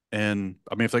 And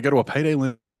I mean, if they go to a payday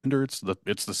lender, it's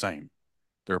the same.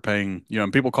 They're paying,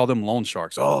 and people call them loan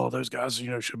sharks. Oh, those guys,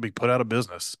 should be put out of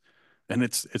business. And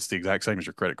it's the exact same as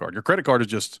your credit card. Your credit card is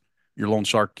just your loan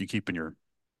shark you keep in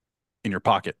your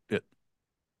pocket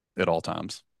at all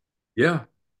times, Yeah.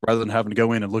 rather than having to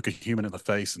go in and look a human in the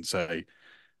face and say,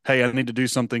 "Hey, I need to do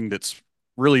something that's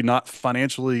really not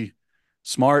financially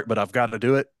smart, but I've got to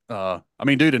do it." I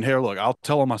mean, dude, and here, look, I'll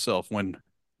tell on myself when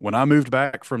I moved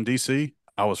back from DC,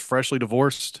 I was freshly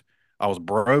divorced. I was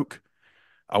broke.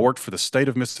 I worked for the state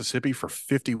of Mississippi for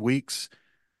 50 weeks.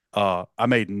 I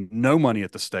made no money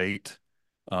at the state.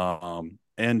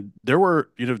 And there were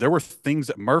things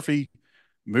that Murphy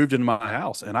moved into my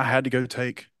house and I had to go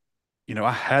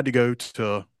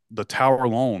to the tower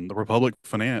loan, the Republic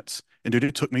Finance. And dude,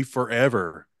 it took me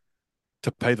forever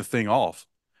to pay the thing off.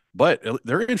 But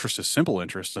their interest is simple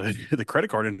interest. The credit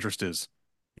card interest is,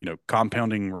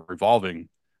 compounding, revolving.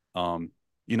 And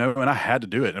I had to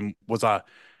do it. And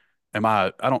am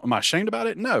I ashamed about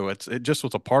it? No, it just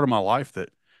was a part of my life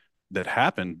that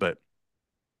happened. But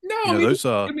No, those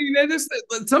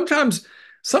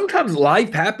sometimes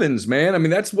life happens, man. I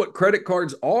mean, that's what credit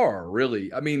cards are,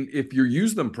 really. I mean, if you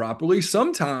use them properly,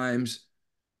 sometimes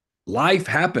life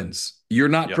happens. You're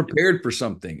not Yep. prepared for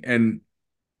something. And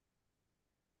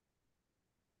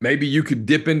maybe you could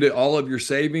dip into all of your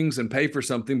savings and pay for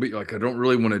something, but you're like, I don't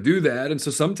really want to do that. And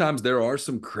so sometimes there are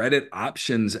some credit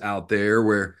options out there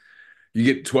where you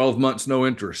get 12 months, no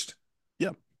interest.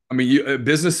 Yep. I mean,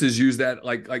 businesses use that,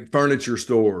 like furniture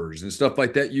stores and stuff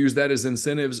like that, use that as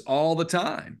incentives all the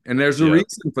time. And there's a Yep.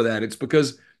 reason for that. It's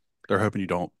because They're hoping you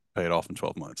don't pay it off in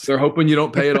 12 months. they're hoping you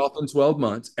don't pay it off in 12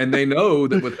 months. And they know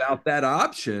that without that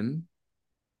option,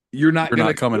 you're not You're going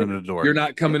not to, coming in the door. you're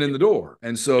not coming in the door.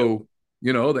 And Yep. so,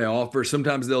 they offer,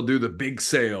 sometimes they'll do the big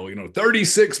sale,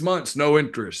 36 months, no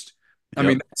interest. I Yep.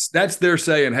 mean, that's they're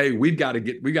saying, hey, we got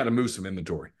to move some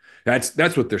inventory.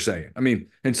 That's what they're saying. I mean,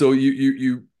 and so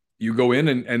you go in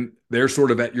and they're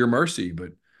sort of at your mercy, but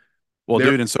Well,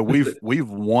 they're dude, and so we've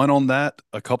won on that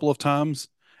a couple of times,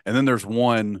 and then there's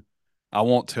one I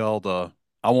won't tell the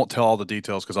I won't tell all the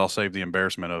details because I'll save the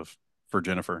embarrassment of for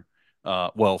Jennifer.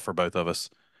 Well, for both of us.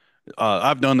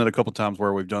 I've done that a couple of times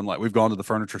where we've gone to the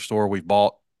furniture store, we've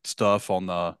bought stuff on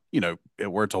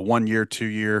where it's a 1 year, 2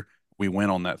 year, we win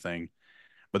on that thing.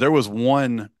 But there was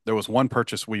one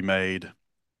purchase we made,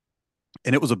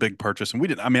 and it was a big purchase,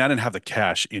 and I didn't have the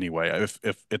cash anyway.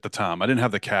 If at the time I didn't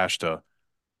have the cash to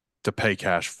pay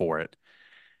cash for it.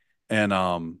 And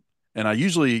I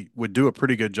usually would do a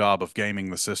pretty good job of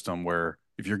gaming the system where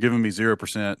if you're giving me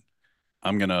 0%,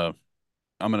 I'm gonna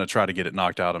I'm gonna try to get it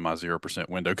knocked out of my 0%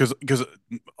 window. Because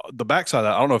the backside of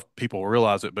that, I don't know if people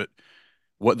realize it, but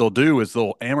what they'll do is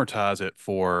they'll amortize it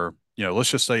for, let's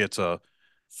just say it's a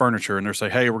furniture and they're say,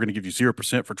 hey, we're going to give you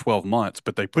 0% for 12 months,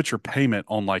 but they put your payment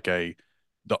on the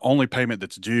only payment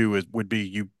that's due would be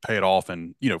you pay it off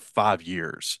in, 5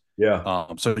 years. yeah.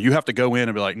 So you have to go in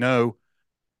and be like, no,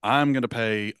 I'm going to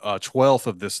pay a twelfth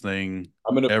of this thing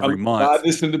I'm every gonna divide month.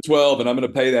 this into 12 and I'm gonna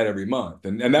pay that every month.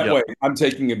 And that Yep, way I'm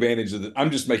taking advantage of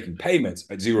I'm just making payments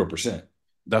at 0%.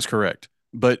 that's correct.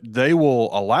 But they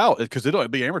will allow it because it'll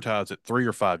be amortized at 3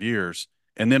 or 5 years.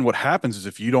 And then what happens is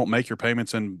if you don't make your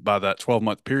payments in by that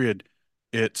 12-month period,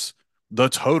 it's the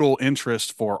total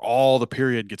interest for all the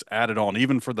period gets added on,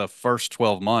 even for the first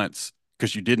 12 months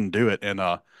because you didn't do it. And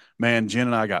man, Jen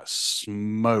and I got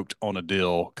smoked on a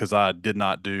deal because I did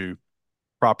not do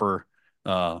proper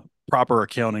uh proper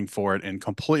accounting for it and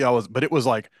complete but it was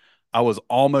like I was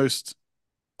almost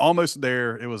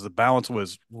there. It was the balance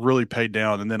was really paid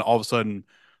down, and then all of a sudden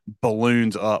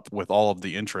balloons up with all of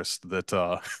the interest that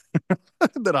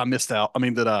that I missed out. I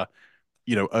mean that I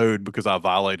owed because I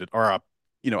violated or I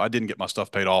didn't get my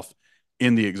stuff paid off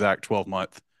in the exact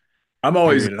 12-month I'm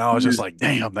always period, and I was just like,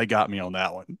 damn, they got me on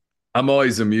that one. I'm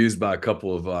always amused by a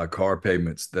couple of car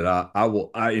payments that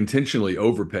I intentionally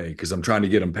overpay because I'm trying to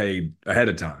get them paid ahead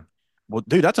of time. Well,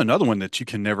 dude, that's another one that you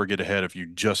can never get ahead if you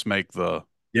just make the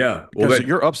Yeah. Well, because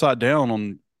you're upside down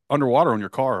on underwater on your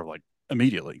car like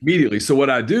immediately. immediately. So what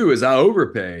I do is I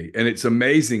overpay, and it's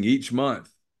amazing. Each month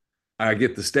I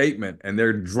get the statement, and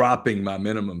they're dropping my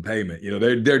minimum payment.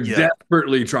 They're Yeah.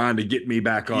 desperately trying to get me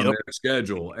back on Yep. their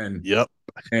schedule, and Yep.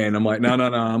 and I'm like, no, no,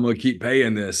 no, I'm going to keep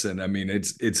paying this. And I mean,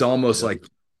 it's almost Yep. like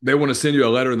they want to send you a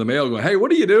letter in the mail going, hey,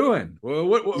 what are you doing?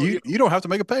 Well, You don't have to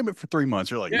make a payment for 3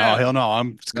 months. You're like, no, yeah, hell no,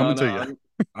 I'm just no, coming no, to you.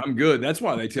 I'm good. That's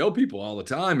why they tell people all the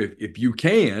time, if you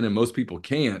can, and most people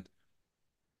can't,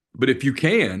 but if you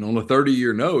can on a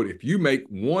 30-year note, if you make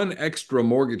one extra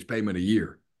mortgage payment a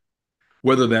year,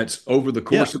 whether that's over the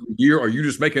Yeah. course of the year or you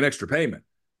just make an extra payment.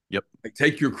 Yep. Like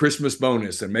take your Christmas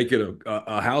bonus and make it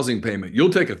a housing payment. You'll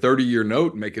take a 30-year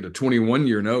note and make it a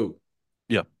 21-year note,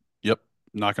 Yep. Yep.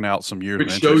 Knocking out some years of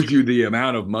which interest. shows you the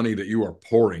amount of money that you are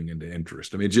pouring into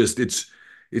interest. I mean, just it's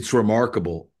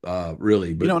remarkable,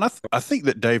 really. But And I think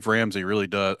that Dave Ramsey really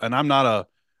does. And I'm not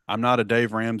a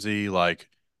Dave Ramsey like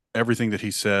everything that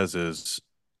he says is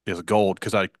gold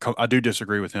because I do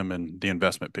disagree with him in the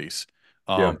investment piece.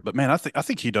 yeah, But man, I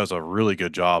think he does a really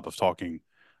good job of talking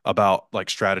about like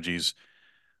strategies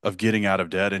of getting out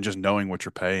of debt and just knowing what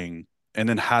you're paying and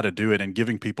then how to do it and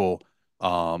giving people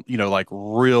like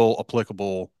real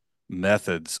applicable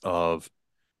methods of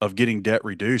getting debt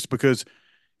reduced because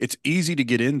it's easy to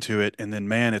get into it and then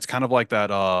man it's kind of like that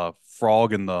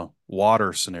frog in the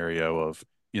water scenario of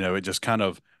it just kind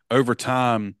of over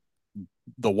time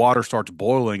the water starts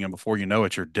boiling and before you know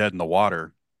it you're dead in the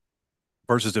water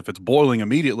versus if it's boiling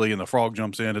immediately and the frog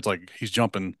jumps in it's like he's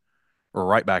jumping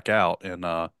right back out and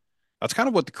that's kind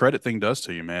of what the credit thing does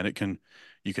to you, man.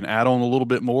 You can add on a little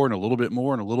bit more and a little bit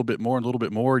more and a little bit more and a little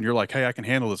bit more and you're like hey I can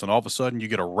handle this and all of a sudden you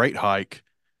get a rate hike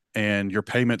and your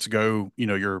payments go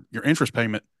your interest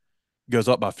payment goes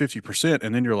up by 50%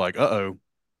 and then you're like, uh-oh,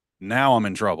 now I'm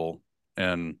in trouble.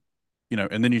 And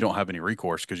and then you don't have any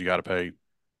recourse because you got to pay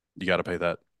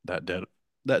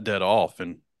that debt off.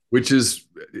 And which is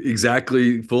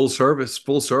exactly full service,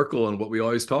 full circle, and what we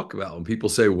always talk about. When people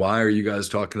say, "Why are you guys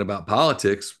talking about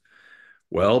politics?"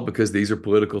 Well, because these are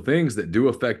political things that do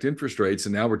affect interest rates,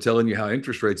 and now we're telling you how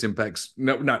interest rates impacts.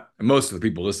 No, not most of the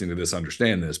people listening to this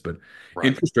understand this, but right.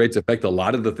 interest rates affect a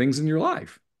lot of the things in your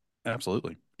life.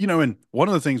 Absolutely. And one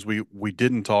of the things we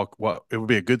didn't talk, well, it would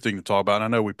be a good thing to talk about. And I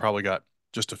know we probably got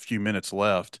just a few minutes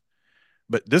left,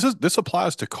 but this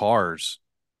applies to cars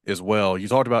as well. You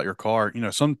talked about your car.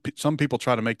 Some people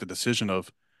try to make the decision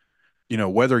of,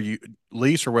 whether you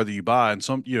lease or whether you buy.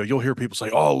 And you'll hear people say,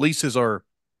 "Oh, leases are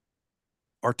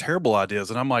terrible ideas."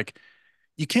 And I'm like,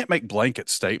 you can't make blanket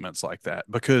statements like that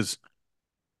because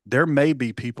there may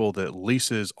be people that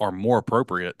leases are more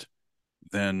appropriate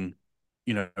than,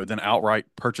 than outright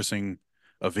purchasing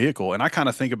a vehicle. And I kind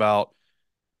of think about,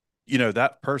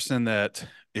 that person that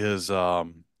is,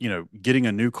 getting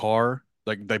a new car,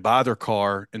 like they buy their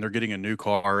car and they're getting a new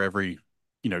car every,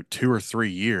 2 or 3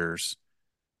 years.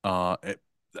 It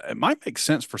might make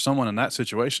sense for someone in that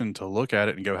situation to look at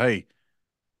it and go, hey,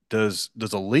 does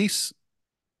a lease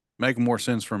make more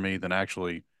sense for me than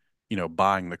actually,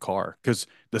 buying the car. Because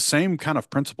the same kind of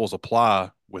principles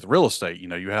apply with real estate.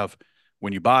 You have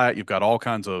when you buy it, you've got all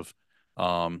kinds of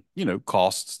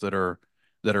costs that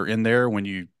are in there. When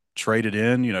you trade it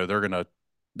in,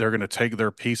 they're gonna take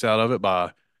their piece out of it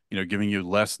by, giving you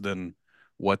less than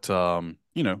what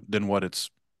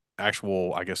its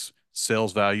actual, I guess,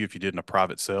 sales value, if you did in a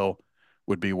private sale,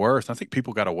 would be worth. I think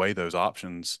people got to weigh those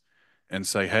options and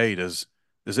say, hey, does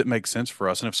it make sense for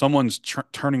us? And if someone's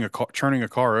turning a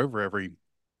car over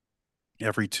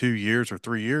every 2 years or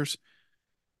 3 years,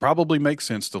 probably makes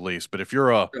sense to lease. But if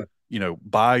you're Yeah.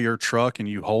 buy your truck and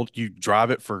you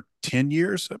drive it for 10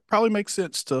 years, it probably makes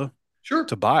sense Sure.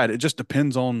 to buy it. It just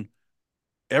depends on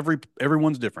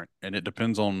everyone's different and it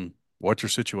depends on what your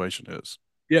situation is.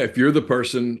 Yeah, if you're the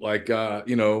person like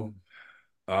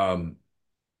um,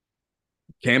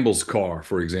 Campbell's car,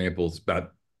 for example, is about a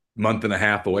month and a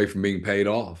half away from being paid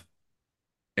off.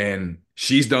 And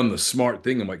she's done the smart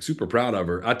thing. I'm like super proud of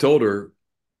her. I told her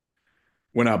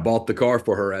when I bought the car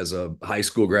for her as a high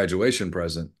school graduation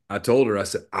present, I told her, I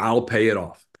said, I'll pay it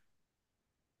off.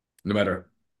 No matter,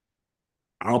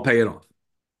 I'll pay it off.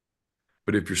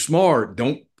 But if you're smart,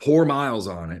 don't pour miles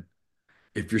on it.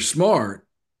 If you're smart,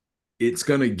 it's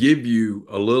going to give you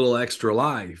a little extra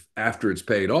life after it's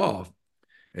paid off.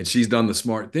 And she's done the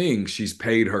smart thing. She's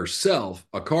paid herself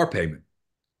a car payment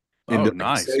Oh, into like a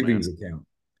nice, man. savings account.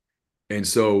 And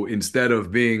so instead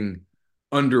of being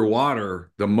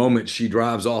underwater the moment she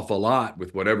drives off a lot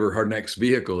with whatever her next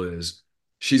vehicle is,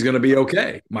 she's going to be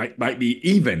okay. Might be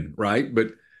even, right?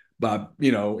 But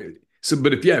so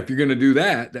but if you're going to do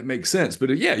that, that makes sense.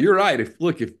 But yeah, you're right.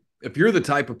 If you're the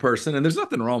type of person, and there's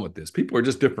nothing wrong with this, people are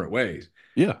just different ways.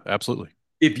 Yeah, absolutely.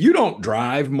 If you don't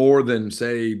drive more than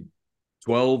say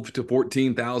 12 to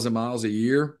 14,000 miles a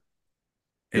year,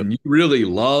 Yep. and you really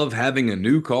love having a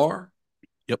new car,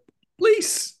 Yep.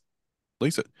 lease.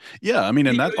 Lease it. Yeah, I mean,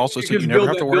 and that also You so you just never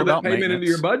have to worry build that about payment into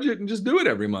your maintenance. budget and just do it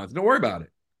every month. Don't worry about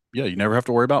it. Yeah, you never have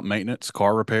to worry about maintenance,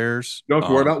 car repairs. You don't have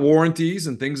to worry about warranties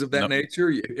and things of that No, nature.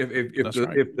 If that's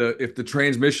right. the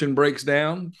transmission breaks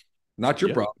down, not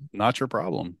your problem. Not your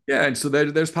problem. Yeah, and so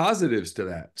there's positives to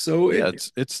that. So Yeah,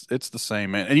 it's the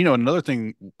same, man. And another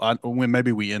thing, when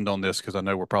maybe we end on this because I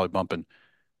know we're probably bumping.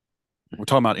 We're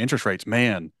talking about interest rates,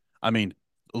 man. I mean,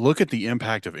 look at the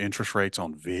impact of interest rates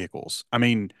on vehicles. I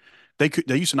mean, they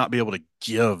used to not be able to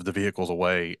give the vehicles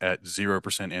away at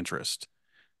 0% interest,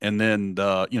 and then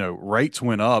rates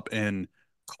went up and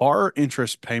car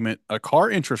interest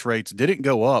rates didn't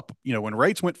go up. When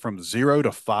rates went from 0 to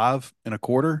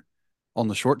 5.25 on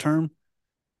the short term,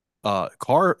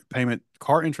 car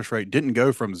interest rate didn't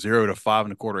go from 0 to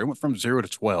 5.25. It went from 0 to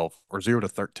 12 or 0 to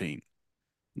 13.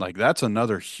 Like that's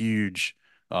another huge,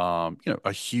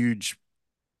 a huge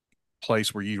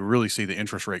place where you really see the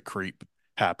interest rate creep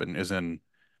happen is in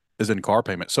car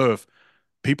payment. So if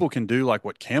people can do like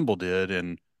what Campbell did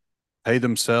and pay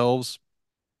themselves,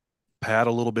 pad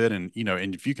a little bit, and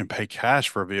if you can pay cash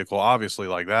for a vehicle, obviously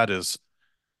like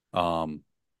um,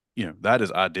 that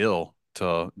is ideal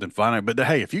to then finance. But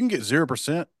hey, if you can get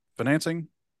 0% financing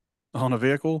on a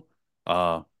vehicle,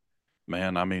 uh,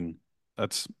 man, I mean,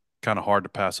 that's kind of hard to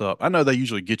pass up. I know they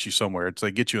usually get you somewhere.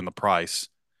 They get you in the price.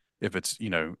 If it's,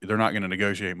 they're not going to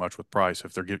negotiate much with price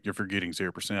if you're getting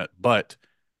 0%. But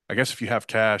I guess if you have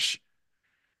cash,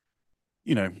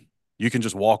 you know, you can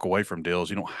just walk away from deals.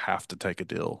 You don't have to take a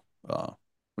deal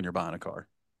when you're buying a car.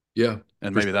 yeah,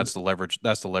 And for maybe sure. that's the leverage.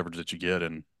 That's the leverage that you get.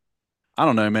 And I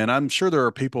don't know, man. I'm sure there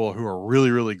are people who are really,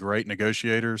 really great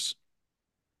negotiators.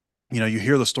 You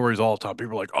hear the stories all the time.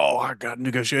 People are like, "Oh, I got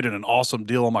negotiated an awesome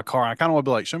deal on my car." I kind of want to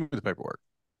be like, "Show me the paperwork.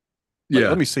 Like, Yeah,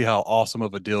 let me see how awesome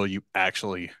of a deal you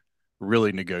actually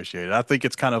really negotiated." I think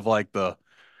it's kind of like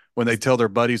when they tell their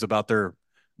buddies about their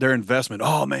investment.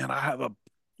 Oh man, I have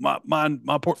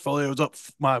my portfolio is up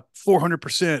my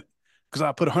 400% because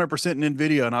I put 100% in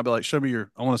Nvidia, and I'll be like, "Show me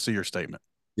I want to see your statement.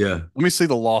 yeah. Let me see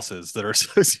the losses that are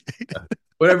associated."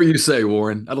 Whatever you say,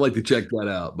 Warren. I'd like to check that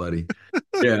out, buddy.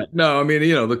 Yeah. No, I mean,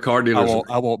 the car I dealers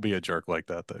are, won't be a jerk like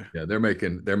that though. yeah, they're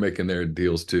making their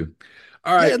deals too.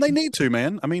 All Yeah, right. and they need to,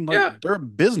 man. I mean, like Yeah. they're a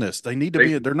business. They need to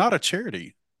They, they're not a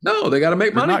charity. no, they got to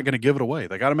make They're money. not going to give it away.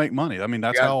 They got to make money. I mean, They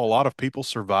that's got how a lot of people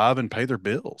survive and pay their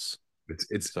bills.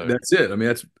 it's So, that's it. I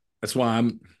mean, that's why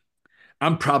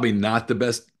I'm probably not the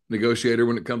best negotiator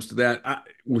when it comes to that.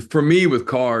 For me with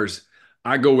cars,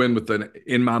 I go in with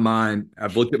in my mind,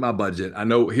 I've looked at my budget. I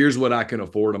know here's what I can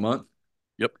afford a month.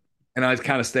 yep. And I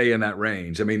kind of stay in that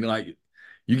range. I mean, like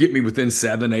you get me within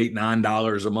 $7, $8,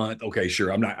 $9 a month. Okay,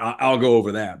 sure. I'll go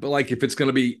over that. But like if it's going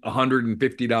to be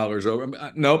 $150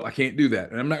 over, nope, I can't do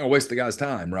that. And I'm not going to waste the guy's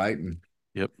time. Right. And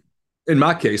Yep. in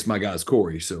my case, my guy's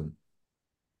Corey. So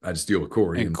I just deal with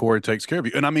Corey. And And Corey takes care of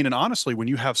you. And I mean, and honestly, when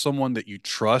you have someone that you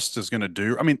trust is going to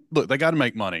do, I mean, look, they got to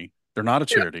make money. They're not a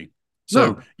yeah, charity.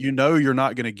 So, no, you're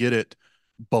not going to get it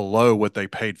below what they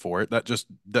paid for it.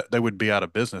 That they would be out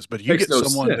of business. But you makes get no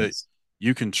someone that sense.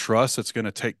 you can trust that's going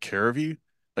to take care of you.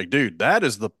 Like, dude,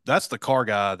 that's the car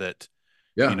guy that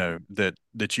Yeah.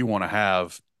 that you want to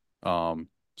have.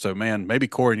 So man, maybe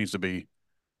Corey needs to be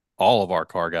all of our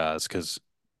car guys because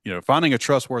finding a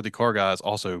trustworthy car guy is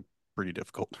also pretty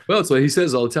difficult. Well, it's like he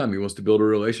says all the time. He wants to build a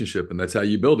relationship, and that's how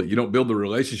you build it. You don't build the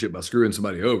relationship by screwing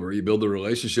somebody over. You build the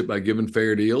relationship by giving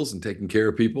fair deals and taking care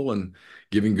of people and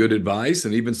giving good advice.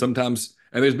 And even sometimes,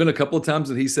 and there's been a couple of times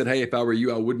that he said, "Hey, if I were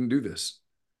you, I wouldn't do this,"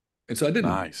 and so I didn't.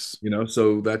 Nice.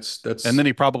 So that's And then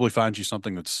he probably finds you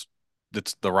something that's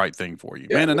the right thing for you,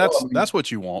 yeah. man. And Well, I mean, that's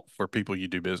what you want for people you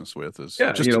do business with is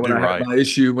yeah. just to When do I had right. my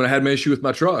issue with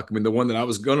my truck, I mean, the one that I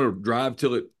was going to drive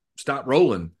till it stopped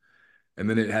rolling. And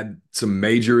then it had some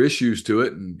major issues to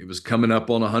it, and it was coming up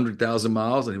on 100,000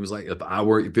 miles. And he was like,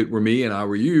 if it were me and I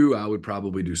were you, I would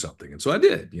probably do something. And so I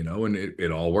did, and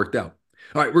it all worked out.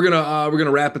 All right, we're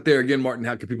gonna wrap it there again, Martin.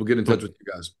 How can people get in touch Cool. with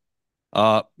you guys?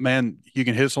 Man, you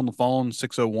can hit us on the phone,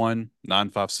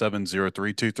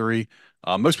 601-957-0323.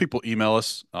 Most people email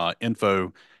us,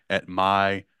 info at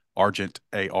myargent,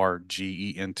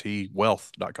 ARGENT,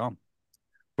 wealth.com.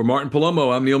 For Martin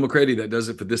Palomo, I'm Neil McCready. That does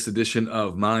it for this edition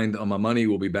of Mind on My Money.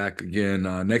 We'll be back again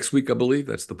next week, I believe.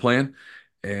 That's the plan.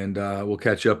 And we'll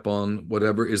catch up on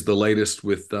whatever is the latest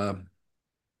with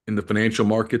in the financial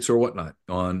markets or whatnot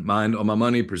on Mind on My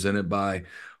Money, presented by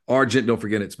Argent. Don't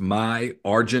forget, it's my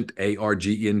Argent,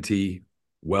 ARGENT,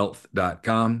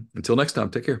 wealth.com. Until next time,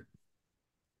 take care.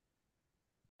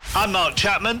 I'm Mark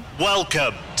Chapman.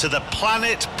 Welcome to the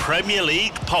Planet Premier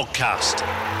League podcast.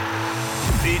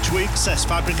 Each week, Cesc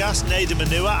Fabregas, Nader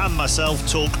Manua and myself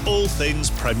talk all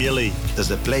things Premier League. As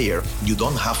a player, you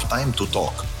don't have time to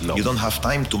talk. No. You don't have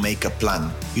time to make a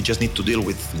plan. You just need to deal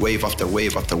with wave after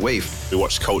wave after wave. We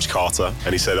watched Coach Carter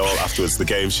and he said, afterwards, the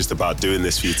game's just about doing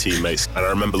this for your teammates. And I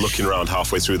remember looking around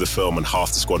halfway through the film and half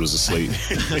the squad was asleep.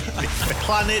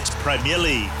 Planet Premier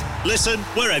League. Listen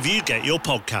wherever you get your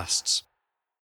podcasts.